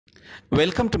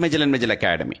Welcome to Majel and Majel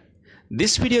Academy.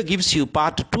 This video gives you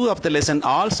part 2 of the lesson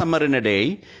All Summer in a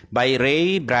Day by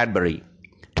Ray Bradbury.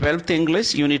 12th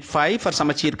English, Unit 5 for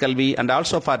Samacheer Kalvi and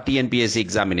also for TNPSC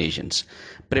examinations.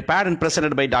 Prepared and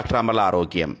presented by Dr. Amala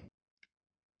Arogyam.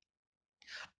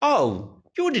 Oh,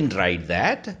 you didn't write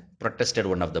that, protested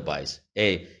one of the boys.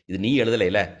 Hey, இது நீ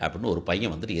எழுதலைல அப்படின்னு ஒரு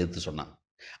பையன் வந்துட்டு எதிர்த்து சொன்னான்.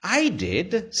 I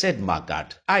did, said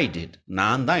Margaret. I did.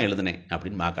 நான் தான் எழுதினேன்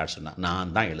அப்படின்னு மார்காட் சொன்னான்.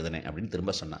 நான் தான் எழுதினேன் அப்படின்னு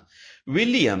திரும்ப சொன்னான்.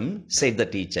 William, said the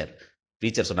teacher.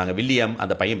 Teacher சொன்னாங்க, வில்லியம்,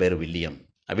 அந்த பையன் பேரு வில்லியம்.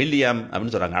 வில்லியம்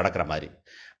அப்படின்னு சொல்றாங்க அடக்கிற மாதிரி.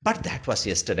 But that was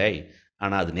yesterday.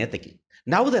 ஆனால் அது நேத்தைக்கு.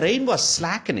 Now the rain was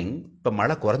slackening. இப்போ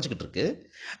மழை குறைஞ்சிக்கிட்டு இருக்கு.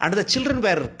 And the children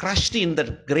were crushed in the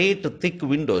great thick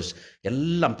windows.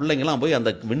 எல்லாம் பிள்ளைங்கெல்லாம் போய்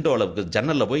அந்த விண்டோவில்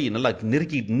ஜன்னலில் போய் நல்லா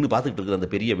நெருக்கிட்டு நின்று பார்த்துக்கிட்டு இருக்குது. அந்த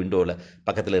பெரிய விண்டோவில்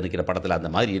பக்கத்தில் இருக்கிற படத்தில்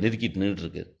அந்த மாதிரி நெருக்கிட்டு நின்றுட்டு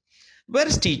இருக்கு.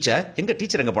 Where is teacher? எங்க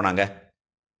டீச்சர் எங்கே போனாங்க?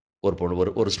 ஒரு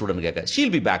பொண்ணு ஒரு ஸ்டூடெண்ட் கேட்க.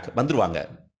 ஷீல் பி பேக், வந்துருவாங்க.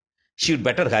 Sheet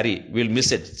better Hari, will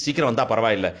miss it. சீக்கிரம் வந்தால்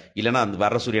பரவாயில்லை, இல்லைன்னா அந்த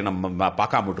வர்ற சூரியன் நம்ம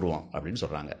பார்க்காம விட்டுருவோம் அப்படின்னு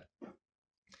சொல்கிறாங்க.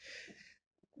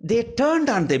 They turned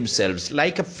on themselves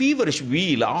like a feverish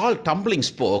wheel, all tumbling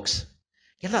spokes.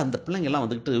 எல்லாம் அந்த பிள்ளைங்க எல்லாம்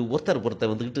வந்துக்கிட்டு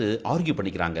ஒருத்தர் வந்துக்கிட்டு ஆர்கியூ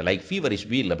பண்ணிக்கிறாங்க. லைக் ஃபீவரிஷ்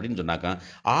வீல் அப்படின்னு சொன்னாக்கா,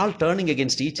 all turning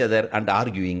against each other and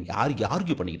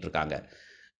argue பண்ணிக்கிட்டு இருக்காங்க.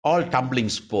 ஆல்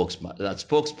டம்பிளிங் ஸ்போக்ஸ்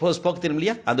தெரியும்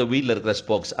இல்லையா, அந்த வீலில் இருக்கிற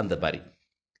ஸ்போக்ஸ் அந்த மாதிரி.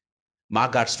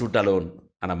 Margot stood alone.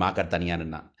 ஆனால் மார்காட் தனியாக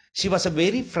நின்னா. She was a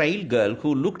very frail girl who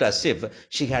looked as if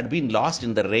she had been lost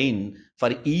in the rain for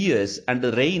years, and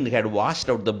the rain had washed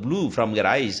out the blue from her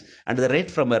eyes and the red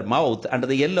from her mouth and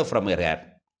the yellow from her hair.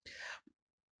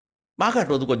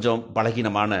 Margot வந்து கொஞ்சம்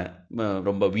பலகீனமான,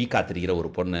 ரொம்ப வீக்காக தெரிகிற ஒரு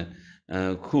பொண்ணு.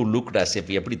 Who looked as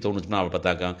if, எப்படி தோணுச்சுன்னா அவள்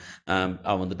பார்த்தாக்கா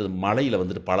அவள் வந்துட்டு மழையில்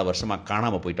வந்துட்டு பல வருஷமாக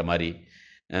காணாமல் போயிட்ட மாதிரி.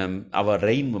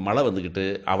 அவள் மழை வந்துக்கிட்டு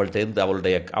அவள்கிட்ட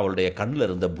அவளுடைய கண்ணில்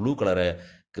இருந்த ப்ளூ கலரை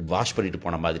வாஷ் பண்ணிட்டு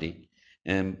போன மாதிரி.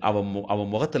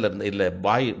 அவன் முகத்தில் இருந்த இல்லை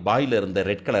பாயில் இருந்த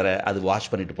ரெட் கலரை அது வாஷ்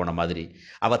பண்ணிட்டு போன மாதிரி.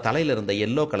 அவள் தலையில் இருந்த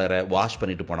எல்லோ கலரை வாஷ்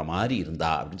பண்ணிட்டு போன மாதிரி இருந்தா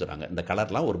அப்படின்னு சொல்கிறாங்க. இந்த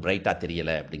கலர்லாம் ஒரு பிரைட்டாக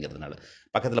தெரியலை அப்படிங்கிறதுனால.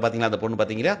 பக்கத்தில் பார்த்தீங்களா அந்த பொண்ணு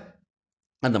பார்த்தீங்களா,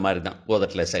 அந்த மாதிரி தான்.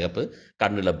 கோதட்டில் சிகப்பு,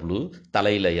 கண்ணில் ப்ளூ,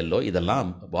 தலையில் எல்லோ, இதெல்லாம்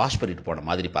வாஷ் பண்ணிட்டு போன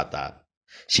மாதிரி பார்த்தா.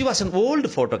 She was an old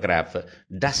photograph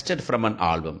dusted from an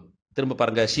album. திரும்ப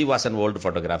பாருங்க, she was an old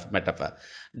photograph metaphor.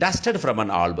 Dusted from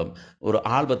an album. ஒரு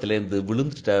ஆல்பத்திலேருந்து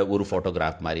விழுந்துட்ட ஒரு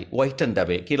ஃபோட்டோகிராஃப் மாதிரி. ஒயிட் அண்ட்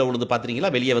அவே, கீழே விழுந்து பார்த்துறீங்களா,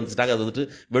 வெளியே வந்துட்டாங்க, அது வந்துட்டு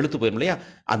வெளுத்து போயிடும் இல்லையா,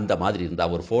 அந்த மாதிரி இருந்தா.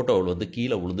 ஒரு ஃபோட்டோவில் வந்து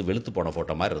கீழே விழுந்து வெளுத்து போன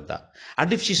ஃபோட்டோ மாதிரி இருந்தா.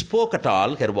 And if she spoke at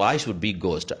all her voice would be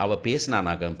cost. அவள்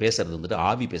பேசினானாக்க பேசுறது வந்துட்டு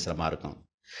ஆவி பேசுகிற மாதிரி இருக்கும்.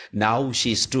 Now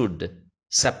she stood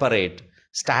separate,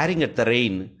 staring at the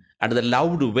rain and the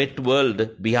loud wet world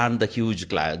beyond the huge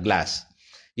glass.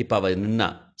 இப்போ அவள் நின்னா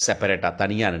செப்பரேட்டாக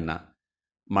தனியாக நின்னா,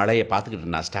 மழையை பார்த்துக்கிட்டு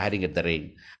இருந்தா, starting at the rain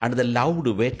and the loud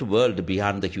wet world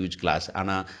beyond the huge class.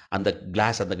 ஆனால் அந்த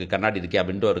கிளாஸ், அந்த கண்ணாடி இருக்கா,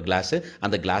 விண்டோ ஒரு கிளாஸு,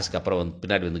 அந்த கிளாஸுக்கு அப்புறம் வந்து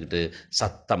பின்னாடி வந்துக்கிட்டு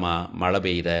சத்தமாக மழை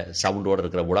பெய்கிற சவுண்டோடு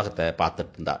இருக்கிற உலகத்தை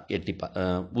பார்த்துட்டு இருந்தா,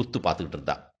 உத்து பார்த்துக்கிட்டு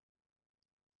இருந்தா.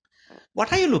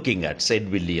 What are you looking at, set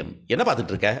William. என்ன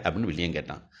பார்த்துட்டு இருக்க அப்படின்னு வில்லியம்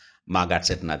கேட்டான். Margot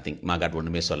set nothing. மார்காட்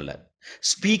ஒன்றுமே சொல்லலை.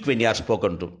 Speak when you are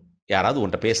spoken to. யாராவது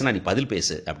உன்கிட்ட பேசுனா நீ பதில்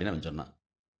பேசு அப்படின்னு அவன் சொன்னான்.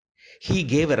 He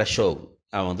gave her a show.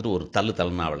 அவன் வந்துட்டு ஒரு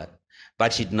தள்ளுனா அவளை.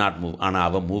 But she did not move. ஆனால்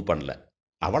அவன் மூவ் பண்ணல.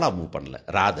 அவளா மூவ் பண்ணல.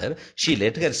 Rather she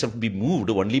let herself be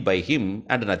moved only by him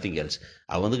and nothing else.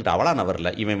 அவன் வந்துக்கிட்டு அவளா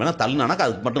நவரல. இவன் வேணா தள்ளுனானாக்கா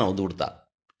அதுக்கு மட்டும் நான் வந்து கொடுத்தா.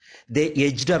 They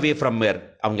edged away from her.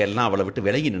 அவங்க எல்லாம் அவளை விட்டு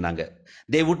விலகி நின்னாங்க.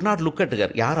 They would not look at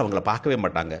her. யாரும் அவங்கள பார்க்கவே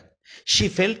மாட்டாங்க. She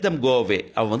felt them go away.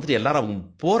 அவன் வந்துட்டு எல்லாரும் அவங்க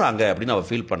போகிறாங்க அப்படின்னு அவள்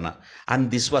ஃபீல் பண்ணா. And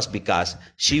this was because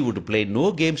she would play no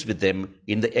games with them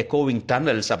in the echoing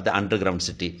tunnels of the underground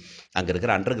city. அங்கே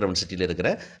இருக்கிற அண்டர் கிரவுண்ட் சிட்டியில் இருக்கிற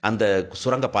அந்த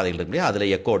சுரங்க பாதைகள் இருக்கு இல்லையா,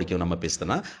 அதில் எக்கோ அடிக்கும் நம்ம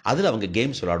பேசுனா, அதில் அவங்க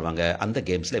கேம்ஸ் விளையாடுவாங்க. அந்த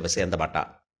கேம்ஸில் இவ சேர்ந்த மாட்டா.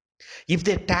 If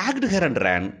they tagged her and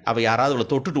ரேன், அவள் யாராவது அவளை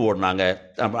தொட்டுட்டு ஓடினாங்க,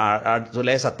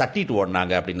 லேசாக தட்டிட்டு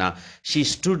ஓடினாங்க அப்படின்னா, she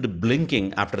stood blinking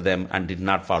after them and did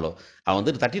not follow. அவன்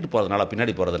வந்துட்டு தட்டிட்டு போகிறதுனால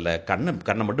பின்னாடி போகிறதில்ல,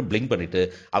 கண்ணை மட்டும் பிளிங்க் பண்ணிட்டு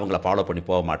அவங்கள ஃபாலோ பண்ணி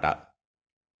போக மாட்டா.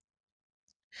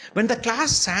 When the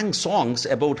class sang songs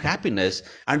about happiness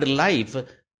and life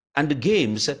and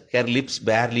games, her lips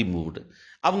barely moved.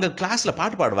 அவங்க கிளாஸில்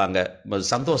பாட்டு பாடுவாங்க,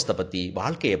 சந்தோஷத்தை பற்றி,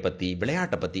 வாழ்க்கையை பற்றி,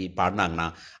 விளையாட்டை பற்றி பாடினாங்கன்னா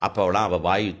அப்போலாம் அவள்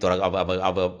வாய்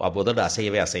அவள் உதடு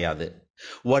அசையவே அசையாது.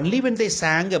 Only when they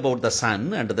sang about the sun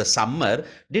and the summer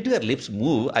did her lips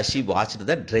move as she watched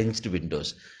the drenched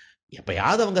windows.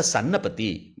 எப்போயாவது அவங்க சன்னை பற்றி,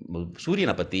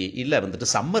 சூரியனை பற்றி, இல்லை வந்துட்டு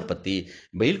சம்மர் பற்றி,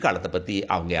 வெயில் காலத்தை பற்றி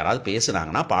அவங்க யாராவது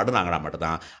பேசுனாங்கன்னா பாடுனாங்கன்னா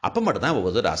மட்டும்தான், அப்போ மட்டும்தான்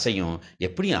ஒவ்வொரு அசையும்.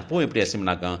 அப்பவும் எப்படி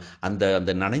அசையும்னாக்கும்,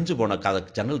 அந்த நனைஞ்சு போன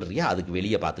ஜன்னல் இருக்கியா அதுக்கு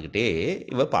வெளியே பார்த்துக்கிட்டே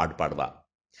இவ பாடுவா.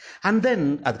 And then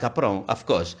அதுக்கப்புறம்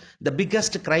of course the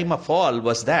biggest crime of all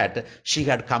was that she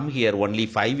had come here only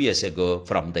 5 years ago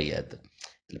from the earth.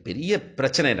 பெரிய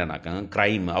பிரச்சனை என்னன்னாக்கா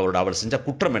கிரைம், அவள் செஞ்ச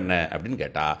குற்றம் என்ன அப்படின்னு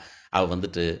கேட்டால், அவள்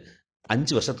வந்துட்டு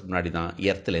 5 வருஷத்துக்கு முன்னாடி தான்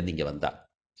எர்த்துலேருந்து இங்கே வந்தா.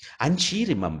 And she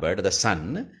remembered the sun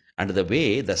and the way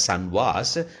the sun was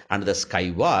and the sky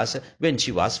was when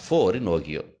she was 4 in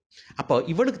Ohio. அப்போ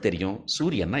இவளுக்கு தெரியும்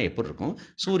சூரியன்னா எப்படி இருக்கும்,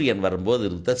 சூரியன் வரும்போது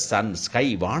இருந்த சன் ஸ்கை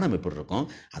வானம் எப்படி இருக்கும்,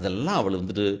 அதெல்லாம் அவள்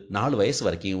வந்துட்டு 4 வயசு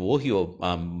வரைக்கும் ஓஹியோ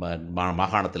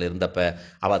மாகாணத்தில் இருந்தப்ப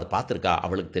அவள் அதை பார்த்துருக்கா,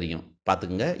 அவளுக்கு தெரியும்.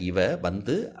 பார்த்துக்குங்க, இவ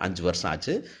வந்து 5 வருஷம்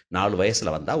ஆச்சு, 4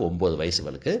 வயசில் வந்தால் 9 வயசு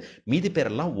இவளுக்கு. மீதி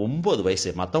பேரெல்லாம் 9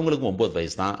 வயசு, மற்றவங்களுக்கும் 9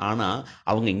 வயசு தான். ஆனால்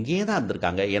அவங்க இங்கேயே தான்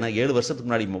இருந்திருக்காங்க. ஏன்னா 7 வருஷத்துக்கு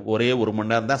முன்னாடி ஒரே 1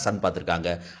 மணி நேரம் தான் சன்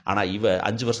பார்த்துருக்காங்க. ஆனால் இவ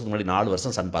 5 வருஷத்துக்கு முன்னாடி 4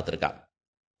 வருஷம் சன் பார்த்துருக்கா.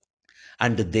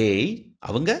 அண்ட்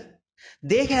அவங்க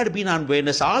they had been on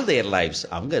Venus all their lives.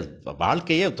 அவங்க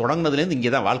வாழ்க்கையே தொடங்கினதுலேருந்து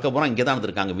இங்கே தான், வாழ்க்கை பூரா இங்கே தான்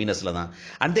இருந்திருக்காங்க, வீனஸில் தான்.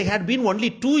 And they had been only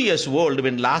 2 years old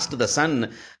when last the sun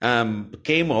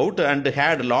came out and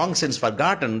had long since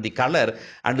forgotten the color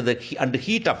and the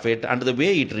heat of it and the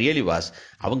way it really was.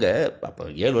 அவங்க அப்போ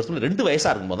 7 வருஷத்துல 2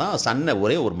 வயசாக இருக்கும்போது தான் சன்னை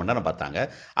ஒரே 1 மணி நேரம் பார்த்தாங்க.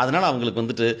 அதனால் அவங்களுக்கு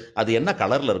வந்துட்டு அது என்ன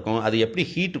கலரில் இருக்கும், அது எப்படி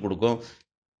ஹீட் கொடுக்கும்,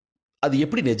 அது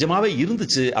எப்படி நிஜமாவே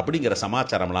இருந்துச்சு அப்படிங்கிற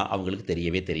சமாச்சாரம்லாம் அவங்களுக்கு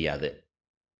தெரியவே தெரியாது.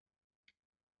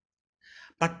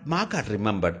 But Margot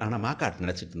remembered. ஆனால் மார்காட்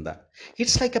நினச்சிட்டு இருந்தா.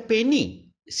 It's like a Penney,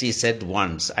 she said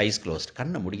once, eyes closed.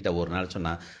 கண்ணை முடிக்கிட்ட ஒரு நாள்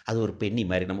சொன்னா, அது ஒரு பென்னி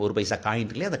மாதிரி, நம்ம 1 பைசா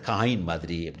காயின் இல்லையா, அந்த காயின்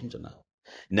மாதிரி அப்படின்னு சொன்னா.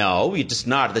 No, it is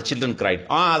not, the children cried.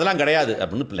 அதெல்லாம் கிடையாது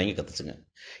அப்படின்னு பிள்ளைங்க கத்துச்சுங்க.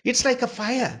 It's like a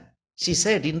fire, she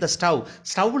said, in the stove.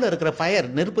 ஸ்டவ்வில் இருக்கிற ஃபயர்,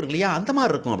 நெருப்பு இருக்கு இல்லையா, அந்த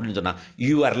மாதிரி இருக்கும் அப்படின்னு சொன்னா.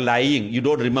 You are lying, you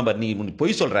don't remember. நீ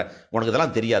பொய் சொல்ற, உனக்கு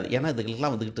இதெல்லாம் தெரியாது. ஏன்னா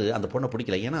இதுக்கெல்லாம் வந்துக்கிட்டு அந்த பொண்ணை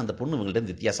பிடிக்கல. ஏன்னா அந்த பொண்ணு இவங்கள்ட்ட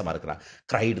வித்தியாசமாக இருக்கிறா.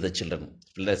 cried the children,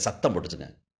 சத்தம் போட்டுச்சுங்க.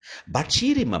 But she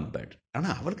remembered.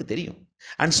 ஆனால் அவளுக்கு தெரியும்.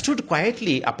 And stood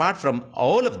quietly apart from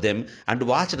all of them and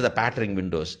watched the pattering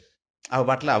windows. அவள்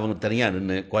பாட்டில் அவங்க தனியாக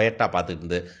நின்று குவைட்டாக பார்த்துட்டு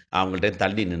இருந்து, அவங்கள்ட்ட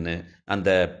தள்ளி நின்று அந்த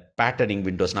பேட்டர்னிங்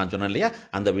விண்டோஸ் நான் சொன்னேன் இல்லையா,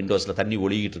 அந்த விண்டோஸில் தண்ணி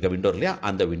ஒழுகிட்டு இருக்க விண்டோ இல்லையா,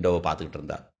 அந்த விண்டோவை பார்த்துக்கிட்டு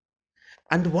இருந்தா.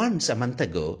 And once a month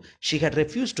ago she had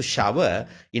refused to shower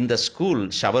in the school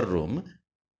shower room.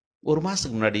 1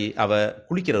 மாதத்துக்கு முன்னாடி அவள்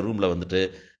குளிக்கிற ரூமில் வந்துட்டு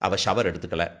அவள் ஷவர்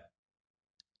எடுத்துக்கல,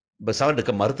 ஷவர்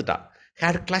எடுக்க மறுத்துட்டா.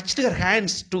 Had clutched her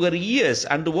hands to her ears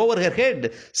and over her head,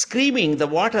 screaming the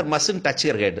water mustn't touch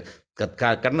her head.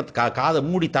 காதை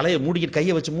மூடி, தலையை மூடிக்கிட்டு,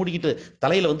 கையை வச்சு மூடிக்கிட்டு,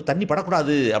 தலையில் வந்து தண்ணி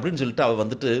படக்கூடாது அப்படின்னு சொல்லிட்டு அவள்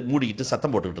வந்துட்டு மூடிக்கிட்டு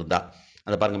சத்தம் போட்டுக்கிட்டு இருந்தா.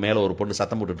 அந்த பாருங்க, மேலே ஒரு பொண்ணு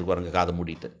சத்தம் போட்டுட்டு பாருங்க, காதை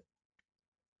மூடிட்டு.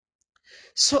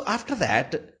 So after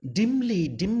that,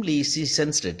 dimly she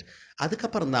sensed it.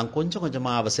 அதுக்கப்புறம் தான் கொஞ்சம்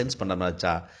கொஞ்சமாக அவள் சென்ஸ் பண்ண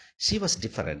ஆரம்பிச்சா. she was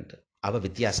different, அவள்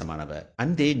வித்தியாசமானவ.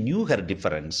 and they knew her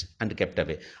difference and kept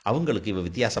away. அவங்களுக்கு இவ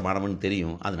வித்தியாசமானவன்னு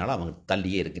தெரியும், அதனால அவங்க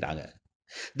தள்ளியே இருக்கிறாங்க.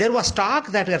 There was talk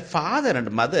that her father and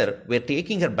mother were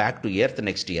taking her back to earth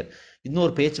next year.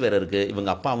 இன்னொரு பேச்சு வேற இருக்கு, இவங்க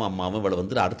அப்பாவும் அம்மாவும் இவளை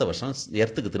வந்துட்டு அடுத்த வருஷம்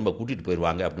எர்த்துக்கு திரும்ப கூட்டிட்டு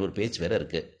போயிடுவாங்க அப்படின்னு ஒரு பேச்சு வேற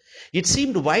இருக்கு. It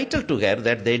seemed vital to her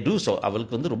that they do so.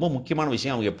 அவளுக்கு வந்து ரொம்ப முக்கியமான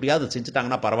விஷயம், அவங்க எப்படியாவது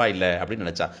செஞ்சுட்டாங்கன்னா பரவாயில்லை அப்படின்னு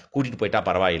நினைச்சா, கூட்டிட்டு போயிட்டா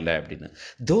பரவாயில்லை அப்படின்னு.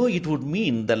 Though it would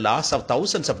mean the loss of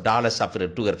thousands of dollars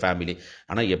to her family.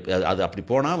 ஆனால் அது அப்படி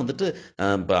போனால் வந்துட்டு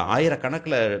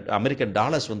ஆயிரக்கணக்கில் அமெரிக்கன்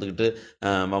டாலர்ஸ் வந்துக்கிட்டு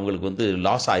அவங்களுக்கு வந்து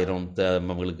லாஸ் ஆயிரும்,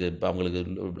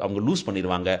 அவங்க லூஸ்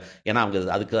பண்ணிடுவாங்க. ஏன்னா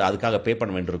அவங்க அதுக்காக பே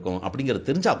பண்ண வேண்டியிருக்கும் அப்படிங்கிறது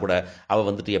தெரிஞ்சா கூட அவள்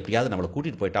வந்துட்டு எப்படியாவது நம்மளை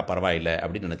கூட்டிட்டு போயிட்டா பரவாயில்லை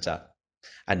அப்படின்னு நினைச்சா.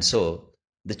 And so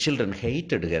the children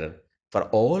hated her for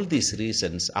all these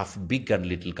reasons of big and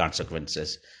little consequences.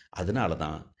 அதனால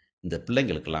தான் இந்த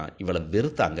பிள்ளைங்களுக்கெல்லாம் இவளை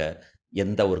வெறுத்தாங்க.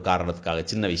 எந்த ஒரு காரணத்துக்காக,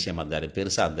 சின்ன விஷயமா இருந்தாரு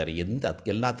பெருசாக இருந்தாரு,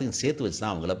 எல்லாத்தையும் சேர்த்து வச்சு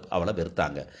தான் அவளை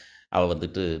வெறுத்தாங்க. அவள்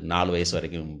வந்துட்டு 4 வயசு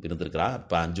வரைக்கும் இருந்திருக்கிறா,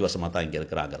 இப்போ 5 வருஷமாக தான் இங்கே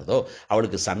இருக்கிறாங்கிறதோ,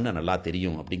 அவளுக்கு சன்னை நல்லா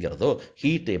தெரியும் அப்படிங்கிறதோ,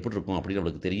 ஹீட் எப்படி இருக்கும் அப்படின்னு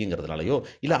அவளுக்கு தெரியுங்கிறதுனாலையோ,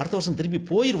 இல்லை அடுத்த வருஷம் திரும்பி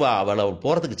போயிடுவா, அவள்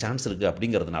போகிறதுக்கு சான்ஸ் இருக்குது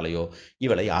அப்படிங்கிறதுனாலையோ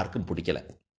இவளை யாருக்கும் பிடிக்கல.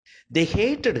 They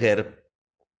hated her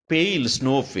pale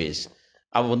snow face.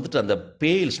 அவள் வந்துட்டு அந்த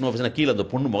பேல் ஸ்னோ ஃபேஸ், கீழே அந்த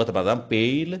பொண்ணு முகத்தை பார்த்தா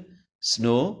பேல்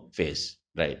ஸ்னோ ஃபேஸ்,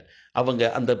 ரைட். அவங்க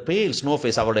அந்த பேல் ஸ்னோ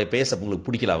ஃபேஸ், அவளுடைய பேச உங்களுக்கு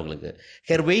பிடிக்கல அவங்களுக்கு.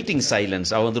 ஹேர் வெயிட்டிங்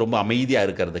சைலன்ஸ், அவள் வந்து ரொம்ப அமைதியாக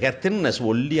இருக்கிறது. ஹேர் தின்னஸ்,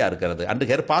 ஒல்லியாக இருக்கிறது. அண்ட்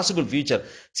ஹேர் பாசிபிள் ஃபியூச்சர்,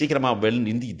 சீக்கிரமாக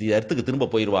இந்த இடத்துக்கு திரும்ப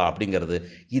போயிடுவா அப்படிங்கிறது.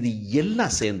 இது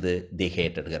எல்லாம் சேர்ந்து தே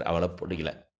ஹேட்டட் ஹர், அவளை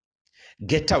பிடிக்கல.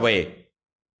 கெட் அவே,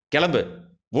 கிளம்பு,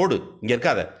 ஓடு, இங்கே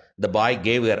இருக்காத. The boy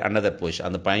gave her another push.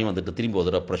 அந்த பையன் வந்துட்டு திரும்பி ஒரு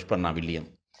தடவை புஷ் பண்ணான் William.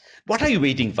 What are you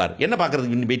waiting for? என்ன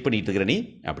பார்க்கறதுக்கு வெயிட் பண்ணிட்டு இருக்கிற நீ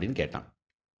அப்படின்னு கேட்டான்.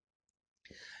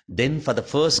 Then for the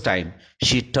first time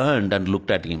she turned and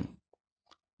looked at him.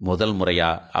 முதல் முறையா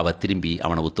அவ திரும்பி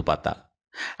அவனை உத்து பார்த்தா.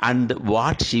 And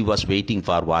what she was waiting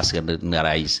for was in her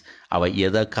eyes. அவ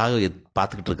எதற்காக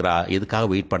பார்த்துக்கிட்டு இருக்கிறா, எதுக்காக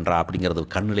வெயிட் பண்றா அப்படிங்கிறது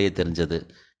கண்ணிலேயே தெரிஞ்சது.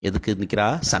 எதுக்கு நிற்கிறா?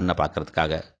 சன்னை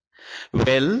பார்க்கறதுக்காக.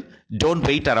 Well, don't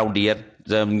wait around year,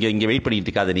 இங்கே வெயிட் பண்ணிட்டு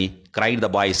இருக்காத நீ. கிரைட் த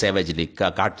பாய் சேவேஜ்லி,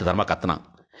 காட்டு தரமாக கத்துனான்.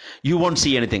 யூ ஒன்ட் சி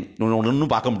எனிதிங்,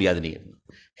 ஒன்றும் பார்க்க முடியாது நீ.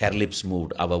 Her lips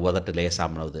moved. அவ உதட்டு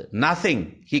லேசாமனது. Nothing.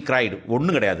 He cried.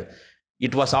 ஒண்ணும் கிடையாது.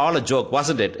 It was all a joke,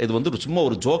 wasn't it? இது வந்து சும்மா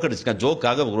ஒரு ஜோக் அடிச்சிருக்காங்க,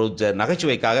 ஜோக்காக, ஒரு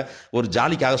நகைச்சுவைக்காக, ஒரு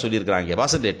ஜாலிக்காக சொல்லியிருக்கிறாங்க.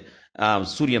 Wasn't it?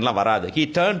 சூரியன்லாம் வராது. He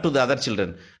turn to the other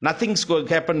children. Nothings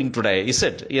happening today, is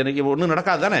it? எனக்கு ஒன்றும்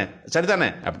நடக்காது தானே,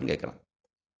 சரிதானே அப்படின்னு கேட்குறான்.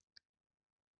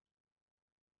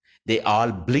 They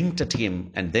all blinked at him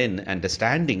and then,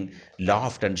 understanding,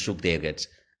 laughed and shook their heads.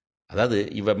 அதாவது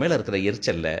இவ மேலே இருக்கிற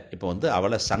எரிச்சல்ல இப்போ வந்து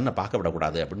அவளை சன்னை பார்க்க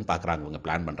விடக்கூடாது அப்படின்னு பார்க்குறாங்க, இவங்க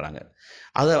பிளான் பண்ணுறாங்க.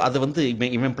 அதை வந்து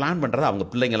இவன் பிளான் பண்ணுறத அவங்க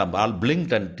பிள்ளைங்களாம் ஆல்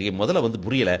பிளிங்க் அண்ட் முதல்ல வந்து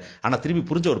புரியலை, ஆனால் திரும்பி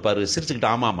புரிஞ்ச ஒரு பாரு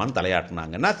சிரிச்சுக்கிட்டு ஆமாமான்னு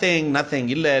தலையாட்டினாங்க. நத்திங்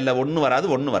நத்திங், இல்லை இல்லை ஒன்றும்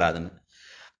வராது ஒன்றும் வராதுன்னு.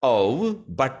 ஓ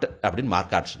பட் அப்படின்னு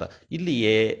மார்க்காட் சொல்கிறா.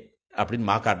 இல்லையே அப்படின்னு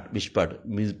மார்க்காட் விஸ்பர்ட்,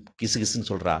 கிசு கிசுன்னு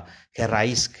சொல்கிறா. ஹெர்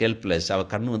ஐஸ் ஹெல்ப்லெஸ், அவள்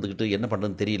கண்ணு வந்துக்கிட்டு என்ன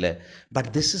பண்ணுறதுன்னு தெரியல. But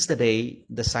this is the day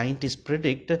the scientist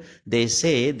predict, they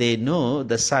say they know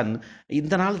the Sun.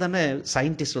 இந்த நாள் தானே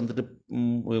சயின்டிஸ்ட் வந்துட்டு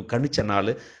கணிச்ச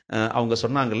நாள். அவங்க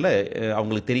சொன்னாங்கல்ல,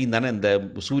 அவங்களுக்கு தெரியும் தானே இந்த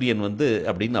சூரியன் வந்து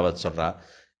அப்படின்னு அவள் சொல்கிறா.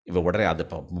 இவ உடனே அதை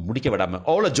முடிக்க விடாமல்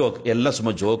அவ்வளோ ஜோக், எல்லாம்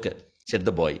சும்மா ஜோக்கு செட்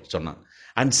த பாய் சொன்னான்.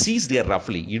 அண்ட் சீஸ் டியர்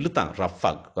ரஃப்லி, இழுத்தான்,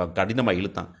 ரஃபாக கடினமாக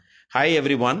இழுத்தான். Hi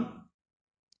every one,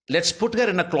 let's put her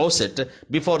in a closet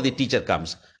before the teacher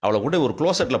comes. அவளை கூட ஒரு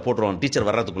க்ளோசெட்டில் போட்டுருவோம் டீச்சர்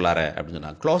வர்றதுக்குள்ளார அப்படின்னு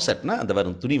சொன்னாங்க. க்ளோசெட்னா அந்த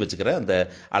வரும் துணி வச்சுக்கிற அந்த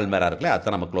அல்மேரா இருக்குல்ல,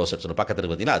 அதுதான் நம்ம க்ளோசெட் சொல்லுவோம். பக்கத்தில்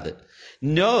பார்த்தீங்கன்னா அது.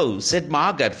 No set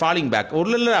Margot falling back.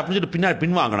 ஒரு இல்லை அப்படின்னு சொல்லிட்டு பின்னாடி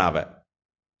பின்வாங்கினா அவ.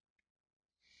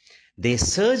 தே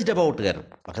சர்ச்ட் அபவுட் ஹர்,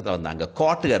 பக்கத்தில் வந்தாங்க,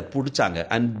 காட் ஹர், பிடிச்சாங்க,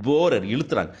 and bore her,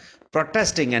 இழுத்துறாங்க,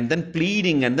 protesting and then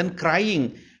bleeding and then crying.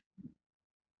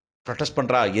 Protest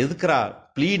பண்ணுறா, எதுக்குறா,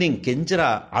 ப்ளீடிங், கெஞ்சுறா,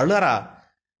 அழறா.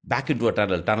 பேக் இன்டு அ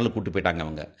டனல், டனலுக்கு கூட்டு போயிட்டாங்க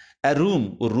அவங்க. அ ரூம்,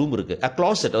 ஒரு ரூம் இருக்கு. அ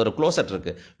க்ளோசெட், ஒரு க்ளோசெட்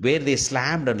இருக்கு. வேர் தே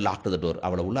ஸ்லாம்ட் அண்ட் லாக்ட் த டோர்.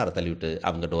 அவளை உள்ளார தள்ளிவிட்டு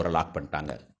அவங்க டோரை லாக்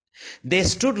பண்ணிட்டாங்க. They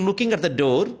stood looking at the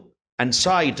door and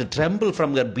saw it tremble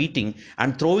from her beating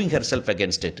and throwing herself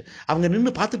against it. அவங்க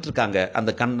நின்று பார்த்துட்டு இருக்காங்க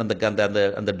அந்த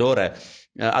அந்த டோரை.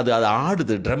 அது அது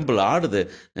ஆடுது, ட்ரம்பிள் ஆடுது.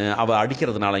 அவள்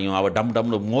அடிக்கிறதுனாலையும் அவள் டம்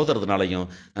டம்னு மோதுறதுனாலையும்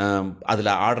அதில்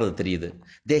ஆடுறது தெரியுது.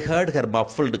 தே ஹர்ட் ஹர்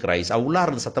மஃபிள்டு கிரைஸ். அவள்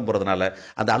உள்ளாடுறது சத்தம் போகிறதுனால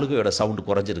அந்த அழுகையோட சவுண்டு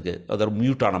குறைஞ்சிருக்கு, அது ஒரு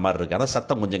மியூட் ஆன மாதிரி இருக்குது, ஆனால்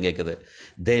சத்தம் கொஞ்சம் கேட்குது.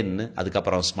 தென்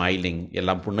அதுக்கப்புறம் ஸ்மைலிங்,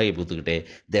 எல்லாம் புன்னகை பூத்துக்கிட்டே,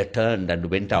 தே டர்ன்ட் அண்ட்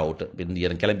வெண்ட் அவுட்.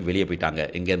 கிளம்பி வெளியே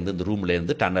போயிட்டாங்க இங்கேருந்து, இந்த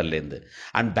ரூம்லேருந்து, டன்னல்லேருந்து.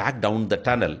 And back down the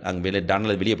tunnel,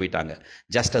 அங்கே வெளியே போயிட்டாங்க.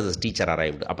 Just as teacher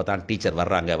arrived. அப்போ தான் டீச்சர்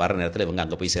வர்றாங்க. வர நேரத்தில் இவங்க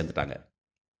அங்கே போய் சேர்ந்துட்டாங்க.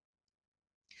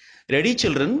 Ready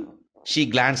children, she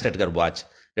கிளான்ஸ்ட் at her watch.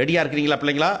 ரெடியாக இருக்கிறீங்களா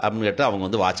பிள்ளைங்களா அப்படின்னு கேட்டு அவங்க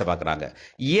வந்து வாட்சை பார்க்குறாங்க.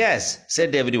 எஸ்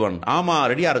செட் எவ்ரி ஒன், ஆமாம்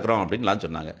ரெடியாக இருக்கிறோம் அப்படின்லாம்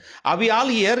சொன்னாங்க. அவி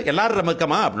ஆல் ஹியர், எல்லாரும்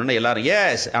நமக்கமா அப்படின்னா எல்லாரும்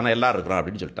எஸ், ஆனால் எல்லாரும் இருக்கிறோம்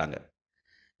அப்படின்னு சொல்லிட்டாங்க.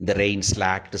 இந்த ரெயின்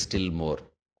ஸ்லாக்ட் ஸ்டில் மோர்.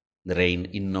 இந்த ரெயின்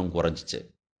இன்னும் குறைஞ்சிட்டு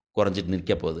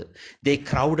நிற்க போகுது. தே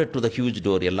crowded to the huge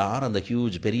door. எல்லாரும் அந்த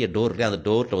ஹியூஜ் பெரிய டோர், அந்த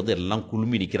டோரில் வந்து எல்லாம்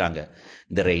குழுமி நிற்கிறாங்க.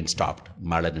 இந்த ரெயின் ஸ்டாப்ட்,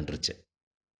 மழை நின்றுச்சு.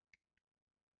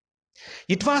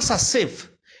 It was as if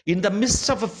in the midst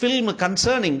of a film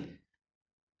concerning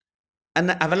an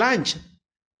avalanche,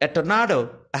 a tornado,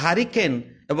 a hurricane,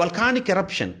 a volcanic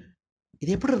eruption.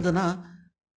 இது எப்படி இருந்ததுன்னா,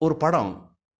 ஒரு படம்,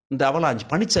 இந்த அவலாஞ்ச்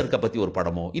பனிச்சறுக்கை பற்றி ஒரு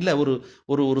படமோ, இல்லை ஒரு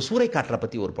ஒரு ஒரு சூறைக்காற்றை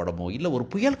பற்றி ஒரு படமோ, இல்லை ஒரு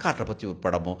புயல் காற்றை பற்றி ஒரு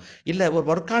படமோ, இல்லை ஒரு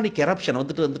வொல்கானிக் எரப்ஷன்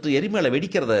வந்துட்டு எரிமலை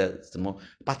வெடிக்கிறத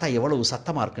பார்த்தா எவ்வளவு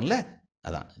சத்தமாக இருக்குல்ல.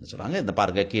 அதான் என்ன சொல்கிறாங்க, இந்த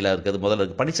பாருங்க, கீழே இருக்கிறது முதல்ல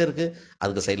இருக்குது பனிச்சறுக்கு,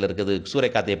 அதுக்கு சைடில் இருக்குது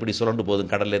சூறைக்காற்று எப்படி சுரண்டு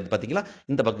போகுதுன்னு கடல்ல இருந்து பார்த்தீங்களா,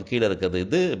 இந்த பக்கம் கீழே இருக்கிறது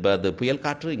இது அது புயல்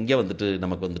காற்று, இங்கே வந்துட்டு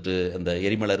நமக்கு வந்துட்டு அந்த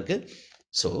எரிமலை இருக்குது.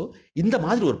 ஸோ இந்த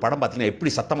மாதிரி ஒரு படம் பார்த்தீங்கன்னா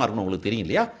எப்படி சத்தமாக இருக்குன்னு உங்களுக்கு தெரியும்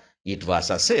இல்லையா. இட்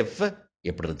வாஸ் as if,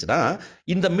 எப்படி இருந்துச்சுன்னா,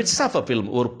 இந்த மிட்ஸ் ஆஃப் அ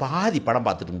ஃபில்ம், ஒரு பாதி படம்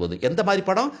பார்த்துட்டு இருக்கும்போது, எந்த மாதிரி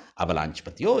படம், அவலாஞ்ச்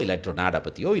பற்றியோ இல்லை டொர்னாடோ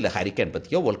பற்றியோ இல்லை ஹரிக்கேன்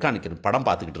பற்றியோ வொல்கானிக் படம்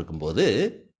பார்த்துக்கிட்டு இருக்கும்போது,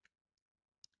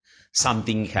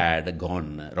 something had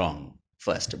Khan wrong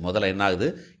first. முதல்ல என்ன ஆகுது,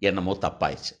 என்னமோ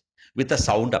தப்பாயிடுச்சு. வித் அ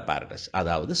சவுண்ட் அப்பேரட்டஸ்,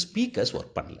 அதாவது ஸ்பீக்கர்ஸ்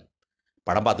ஒர்க் பண்ணல.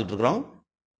 படம் பார்த்துட்டு இருக்கிறோம்,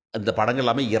 இந்த படங்கள்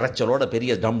எல்லாமே இறைச்சலோட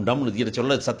பெரிய டம் டம்னு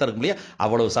இறைச்சலோட சத்தம் இருக்கும் இல்லையா,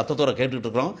 அவ்வளவு சத்தத்தோட கேட்டுட்டு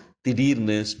இருக்கிறோம்.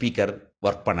 திடீர்னு ஸ்பீக்கர்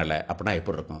ஒர்க் பண்ணலை அப்படின்னா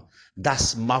எப்படி இருக்கும். தஸ்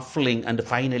மஃப்லிங் and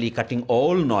finally cutting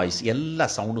all noise, எல்லா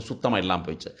சவுண்டும் சுத்தமாக எல்லாம்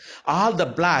போயிடுச்சு. All the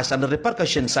blast and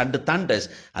repercussions and thunders,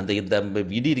 அந்த இந்த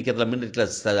இடி இருக்கிறதுல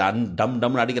மின்னில் டம்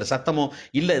டம்னு அடிக்கிற சத்தமோ,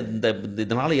 இல்லை இந்த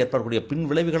இதனால் ஏற்படக்கூடிய பின்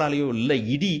விளைவுகளாலேயோ, இல்லை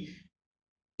இடி,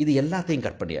 இது எல்லாத்தையும்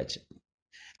கட் பண்ணியாச்சு.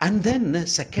 And then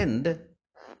second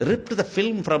ripped the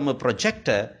film from a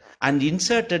projector and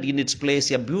inserted in its place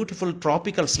a beautiful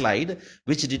tropical slide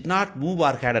which did not move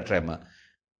or had a tremor.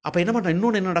 அப்போ என்ன பண்ணுறோம்,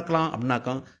 இன்னொன்று என்ன நடக்கலாம்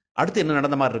அப்படின்னாக்கா, அடுத்து என்ன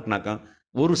நடந்த மாதிரி இருக்குனாக்கா,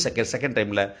 ஒரு செகண்ட்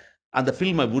டைமில் அந்த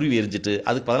ஃபில்மை உருவி எரிஞ்சிட்டு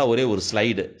அதுக்கு பதிலாக ஒரே ஒரு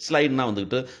ஸ்லைடுனா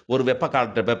வந்துக்கிட்டு ஒரு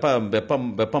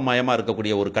வெப்பமயமாக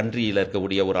இருக்கக்கூடிய ஒரு கண்ட்ரியில்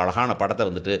இருக்கக்கூடிய ஒரு அழகான படத்தை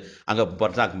வந்துட்டு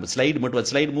அங்கே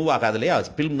ஸ்லைடு மூவ் ஆகாது இல்லையா,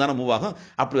 ஃபில்ம் தானே மூவ் ஆகும்,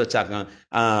 அப்படி வச்ச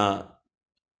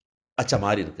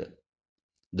மாதிரி இருக்குது.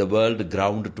 The world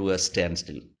ground to a stand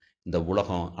still. இந்த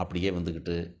உலகம் அப்படியே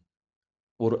வந்துக்கிட்டு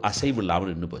ஒரு அசைவு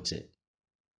இல்லாமல் நின்று போச்சு.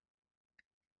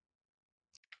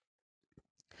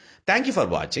 Thank you for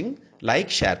watching. Like,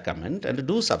 share, comment, and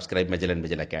do subscribe Magellan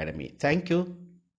Vigil Academy. Thank you.